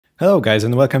Hello guys,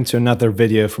 and welcome to another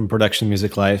video from Production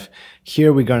Music Live.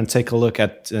 Here we're going to take a look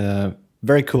at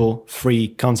very cool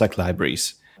free Kontakt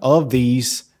libraries. All of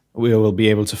these we will be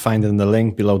able to find in the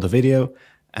link below the video,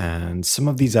 and some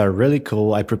of these are really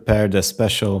cool. I prepared a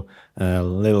special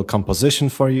little composition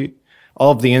for you.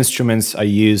 All of the instruments I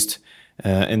used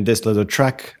in this little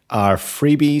track are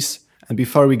freebies, and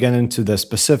before we get into the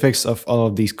specifics of all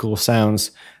of these cool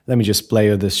sounds, let me just play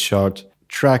you this short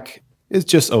track. It's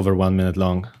just over 1 minute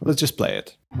long. Let's just play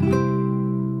it.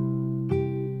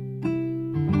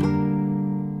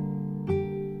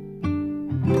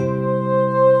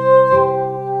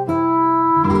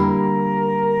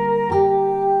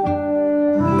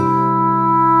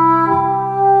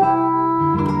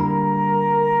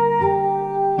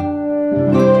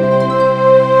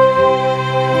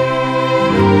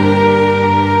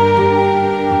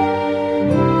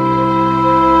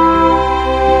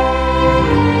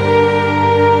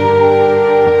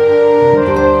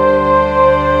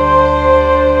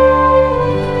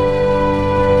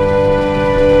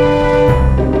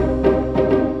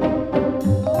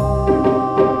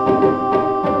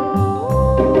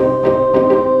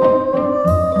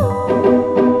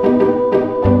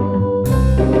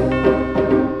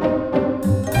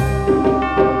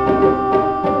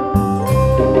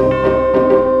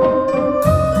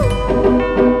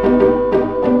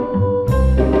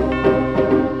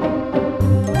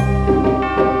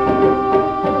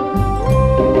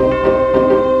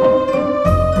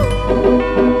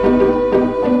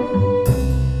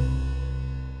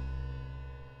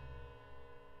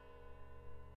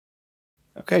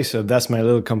 Okay, so that's my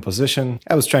little composition.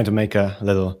 I was trying to make a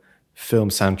little film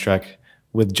soundtrack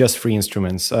with just free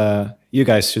instruments. You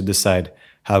guys should decide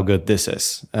how good this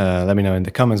is. Let me know in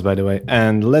the comments, by the way.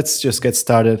 And let's just get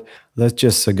started. Let's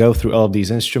just go through all of these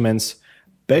instruments.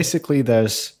 Basically,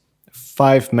 there's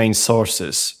 5 main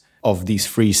sources of these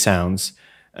free sounds.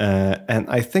 And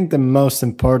I think the most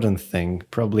important thing,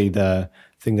 probably the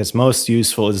thing that's most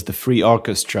useful, is the free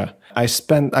orchestra. I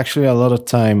spent actually a lot of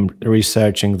time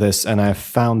researching this, and I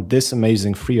found this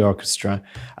amazing free orchestra.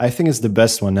 I think it's the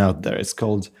best one out there. It's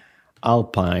called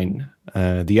Alpine,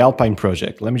 the Alpine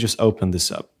project. Let me just open this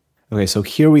up. Okay, so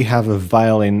here we have a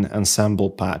violin ensemble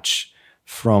patch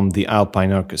from the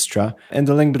Alpine Orchestra. In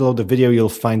the link below the video, you'll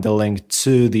find the link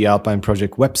to the Alpine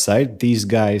project website. These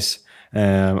guys,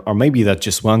 or maybe that's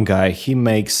just one guy, he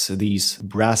makes these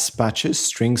brass patches,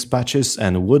 strings patches,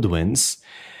 and woodwinds.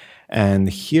 And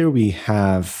here we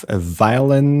have a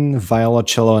violin,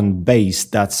 violoncello, and bass.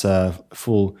 That's a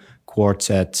full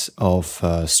quartet of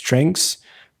strings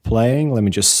playing. Let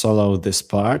me just solo this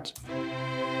part.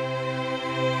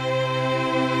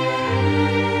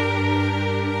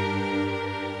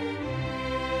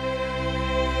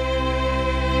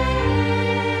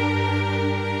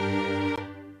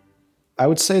 I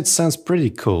would say it sounds pretty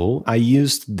cool. I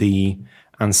used the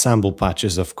ensemble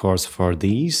patches, of course, for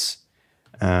these.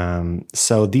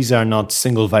 So these are not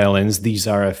single violins, these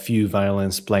are a few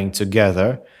violins playing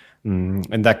together,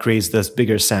 and that creates this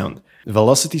bigger sound.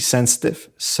 Velocity sensitive,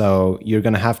 so you're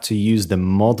gonna have to use the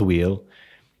mod wheel.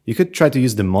 You could try to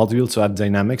use the mod wheel to add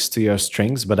dynamics to your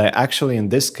strings, but I actually in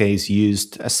this case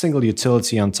used a single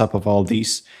utility on top of all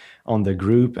these on the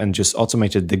group and just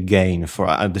automated the gain for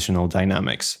additional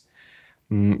dynamics.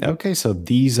 Okay, so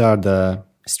these are the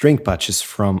string patches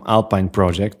from Alpine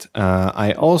project.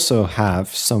 I also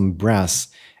have some brass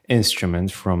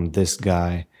instrument from this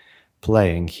guy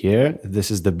playing here. This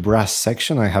is the brass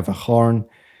section. I have a horn,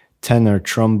 tenor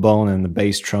trombone, and the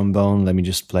bass trombone. Let me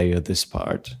just play you this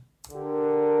part.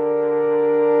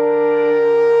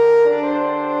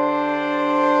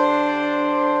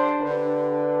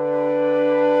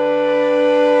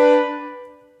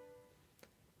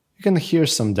 You can hear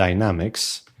some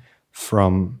dynamics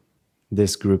from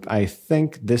this group. I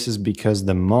think this is because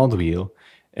the mod wheel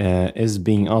is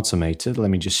being automated. Let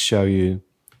me just show you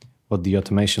what the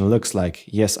automation looks like.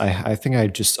 Yes, I think I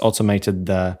just automated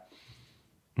the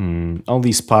all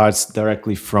these parts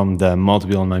directly from the mod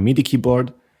wheel on my MIDI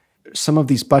keyboard. Some of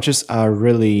these patches are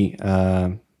really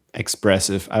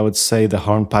expressive. I would say the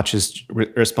horn patches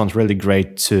respond really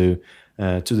great to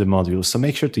the mod wheel. So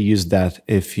make sure to use that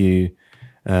if you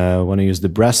want to use the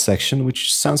brass section,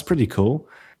 which sounds pretty cool.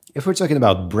 If we're talking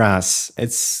about brass,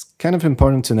 it's kind of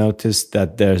important to notice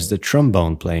that there's the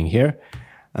trombone playing here.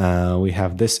 We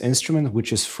have this instrument,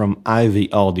 which is from Ivy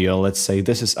Audio. Let's say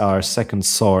this is our second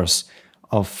source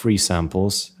of free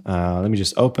samples. Let me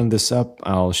just open this up.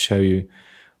 I'll show you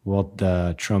what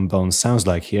the trombone sounds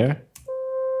like here.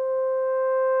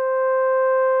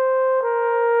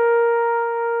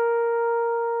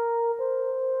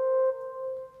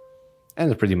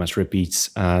 and it pretty much repeats.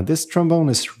 This trombone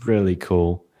is really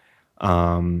cool.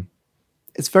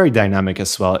 It's very dynamic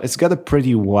as well. It's got a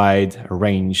pretty wide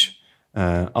range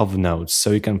of notes,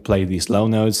 so you can play these low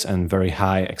notes and very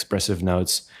high expressive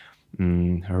notes. I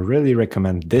really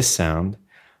recommend this sound.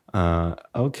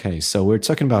 Okay, so we're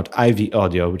talking about IV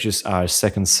Audio, which is our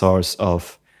second source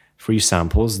of free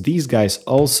samples. These guys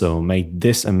also made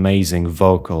this amazing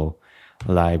vocal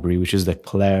library, which is the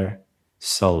Clare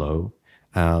solo.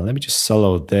 Let me just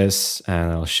solo this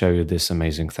and I'll show you this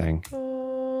amazing thing.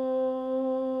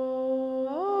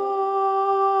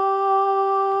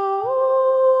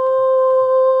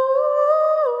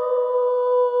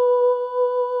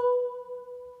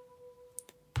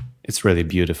 It's really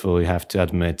beautiful, you have to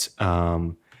admit.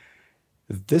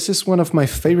 This is one of my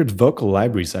favorite vocal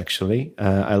libraries, actually.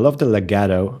 I love the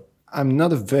legato. I'm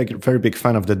not a very big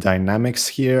fan of the dynamics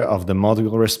here, of the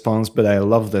module response, but I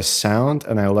love the sound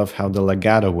and I love how the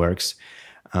legato works.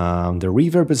 The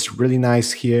reverb is really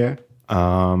nice here.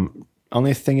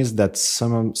 Only thing is that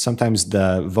sometimes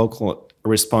the vocal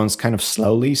responds kind of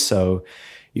slowly, so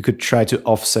you could try to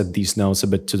offset these notes a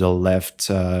bit to the left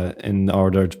in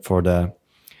order for the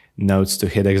notes to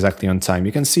hit exactly on time.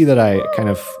 You can see that I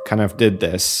kind of did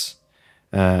this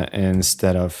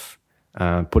instead of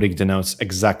putting the notes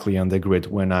exactly on the grid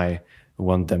when I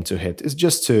want them to hit. It's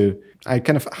just I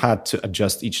kind of had to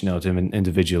adjust each note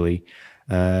individually,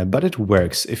 but it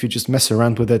works. If you just mess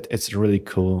around with it, it's a really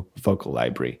cool vocal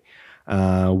library.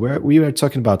 We were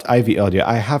talking about IV Audio.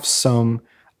 I have some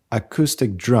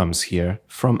acoustic drums here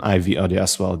from IV Audio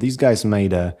as well. These guys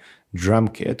made a drum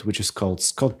kit, which is called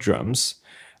Scott Drums.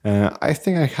 I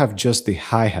think I have just the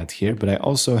hi-hat here, but I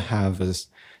also have a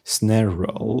snare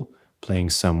roll playing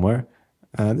somewhere.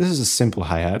 This is a simple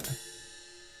hi-hat.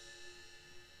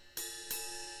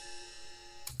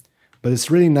 But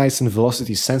it's really nice and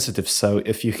velocity sensitive, so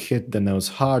if you hit the notes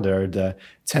harder, the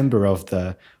timbre of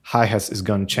the hi-hats is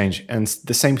going to change. And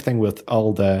the same thing with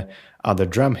all the other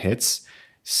drum hits,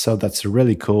 so that's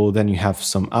really cool. Then you have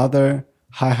some other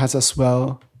hi-hats as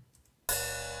well.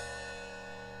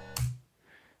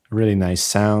 Really nice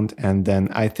sound. And then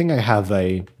I think I have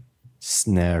a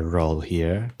snare roll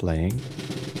here playing.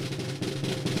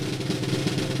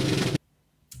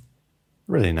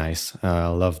 Really nice. I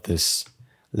love this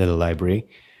little library.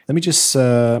 Let me just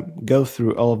go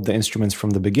through all of the instruments from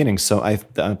the beginning. So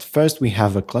at first we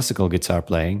have a classical guitar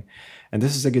playing, and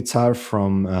this is a guitar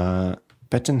from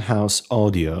Pettinhouse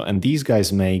Audio, and these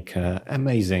guys make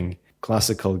amazing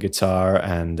classical guitar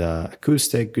and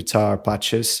acoustic guitar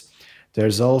patches.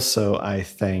 There's also, I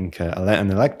think,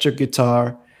 an electric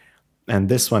guitar, and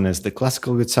this one is the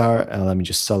classical guitar. Let me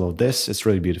just solo this, it's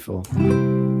really beautiful.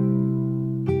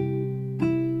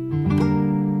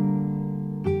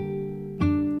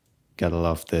 Gotta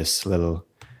love this little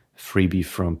freebie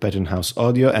from Pettinhouse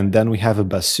Audio. And then we have a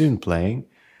bassoon playing.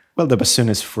 Well, the bassoon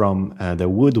is from the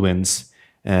Woodwinds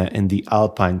in the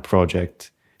Alpine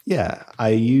project. Yeah, I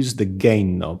used the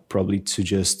gain knob probably to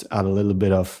just add a little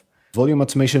bit of volume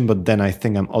automation, but then I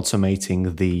think I'm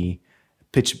automating the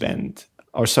pitch bend.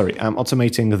 Or sorry, I'm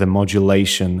automating the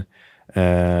modulation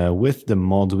with the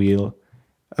mod wheel.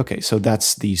 Okay, so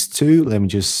that's these two. Let me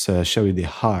just show you the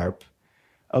harp.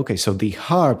 Okay, so the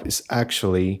harp is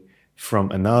actually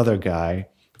from another guy,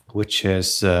 which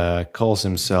is calls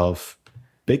himself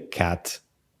Bigcat.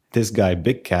 This guy,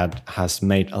 Bigcat, has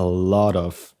made a lot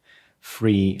of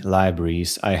free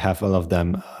libraries. I have all of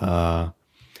them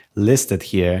listed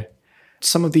here.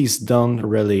 Some of these don't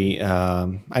really,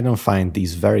 I don't find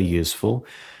these very useful,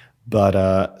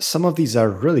 but some of these are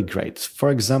really great.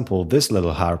 For example, this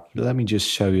little harp, let me just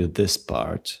show you this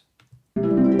part.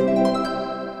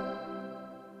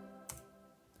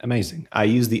 Amazing. I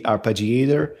use the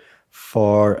arpeggiator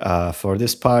for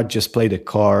this part, just played a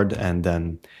chord and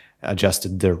then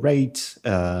adjusted the rate,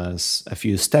 a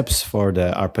few steps for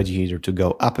the arpeggiator to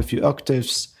go up a few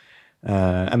octaves.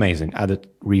 Amazing. Added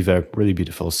reverb, really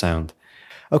beautiful sound.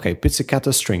 Okay,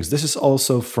 Pizzicato Strings. This is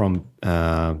also from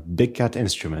Bigcat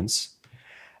Instruments.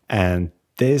 And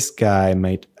this guy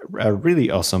made a really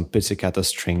awesome Pizzicato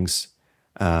Strings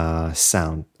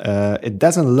sound. It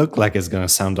doesn't look like it's gonna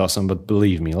sound awesome, but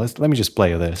believe me, let me just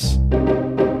play this.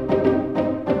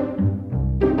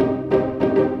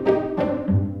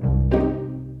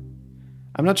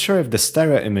 I'm not sure if the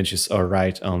stereo images are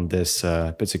right on this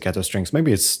Pizzicato Strings.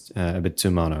 Maybe it's a bit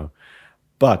too mono,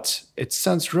 but it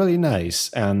sounds really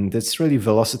nice and it's really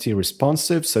velocity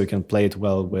responsive, so you can play it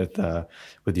well with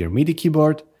your MIDI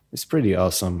keyboard. It's pretty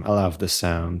awesome. I love the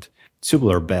sound.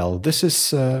 Tubular Bell. This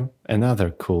is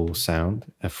another cool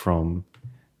sound from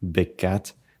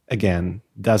Bigcat. Again,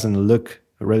 doesn't look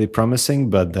really promising,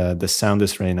 but the sound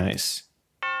is really nice.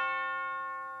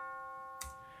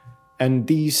 And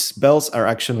these bells are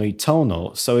actually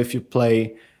tonal, so if you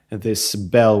play this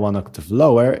bell one octave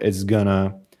lower, it's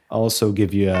gonna also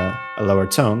give you a lower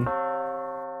tone.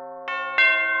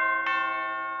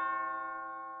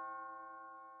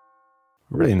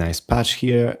 Really nice patch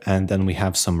here, and then we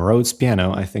have some Rhodes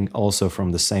Piano, I think also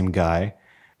from the same guy.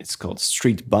 It's called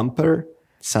Street Bumper.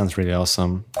 It sounds really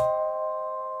awesome.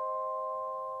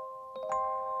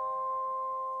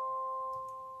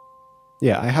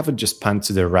 Yeah, I have it just panned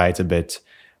to the right a bit,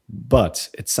 but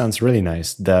it sounds really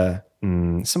nice.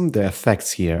 Some of the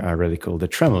effects here are really cool. The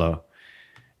tremolo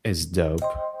is dope.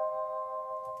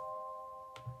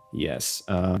 Yes,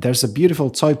 there's a beautiful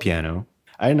toy piano.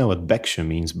 I don't know what Bekshu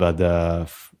means, but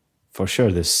for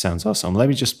sure this sounds awesome. Let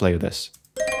me just play this.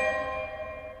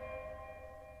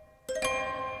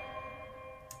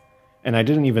 And I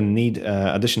didn't even need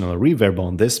additional reverb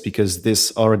on this because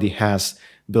this already has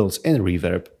built-in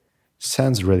reverb.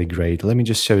 Sounds really great. Let me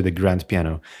just show you the grand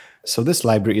piano. So this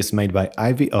library is made by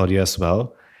Ivy Audio as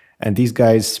well. And these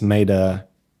guys made a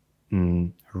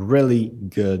really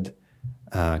good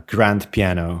grand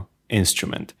piano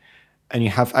instrument. And you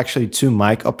have actually two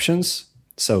mic options.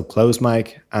 So close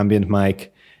mic, ambient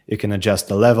mic. You can adjust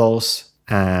the levels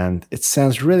and it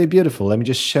sounds really beautiful. Let me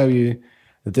just show you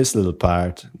this little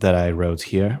part that I wrote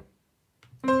here.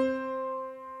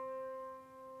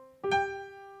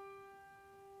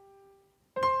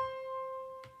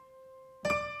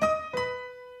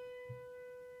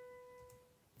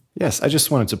 Yes, I just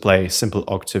wanted to play simple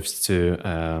octaves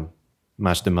to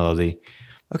match the melody.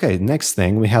 Okay, next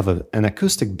thing, we have an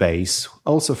acoustic bass,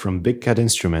 also from Bigcat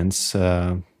Instruments,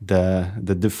 the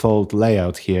default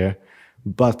layout here,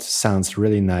 but sounds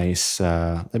really nice.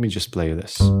 Let me just play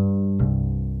this.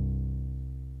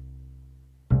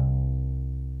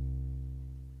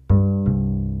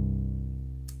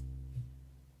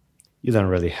 You don't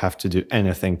really have to do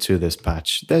anything to this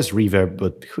patch. There's reverb,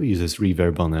 but who uses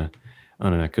reverb on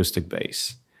an acoustic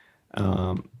bass?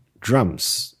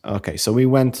 Drums. Okay, so we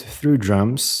went through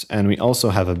drums, and we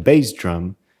also have a bass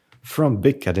drum from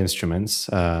Bigcat Instruments.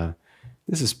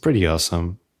 This is pretty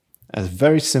awesome. A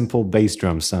very simple bass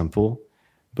drum sample,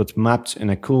 but mapped in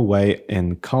a cool way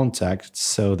in Kontakt,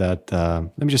 so that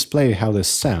let me just play how this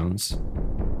sounds.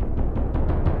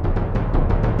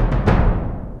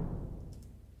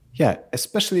 Yeah,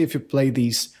 especially if you play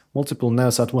these multiple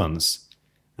notes at once.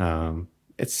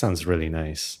 It sounds really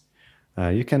nice.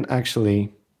 You can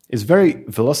actually... It's very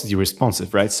velocity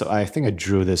responsive, right? So I think I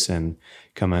drew this in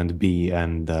Command B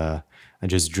and I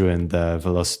just drew in the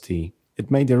velocity.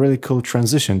 It made a really cool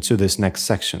transition to this next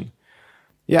section.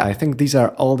 Yeah, I think these are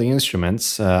all the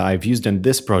instruments I've used in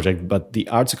this project, but the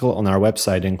article on our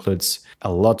website includes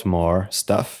a lot more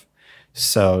stuff.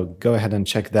 So go ahead and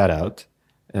check that out.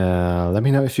 Let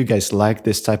me know if you guys like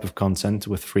this type of content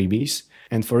with freebies.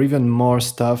 And for even more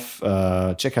stuff,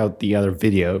 check out the other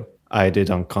video I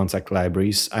did on Kontakt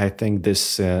libraries. I think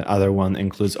this other one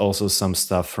includes also some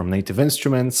stuff from Native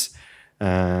Instruments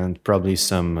and probably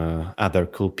some other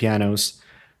cool pianos.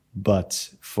 But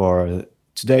for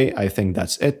today, I think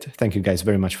that's it. Thank you guys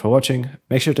very much for watching.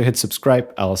 Make sure to hit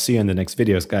subscribe. I'll see you in the next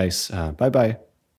videos, guys. Bye-bye.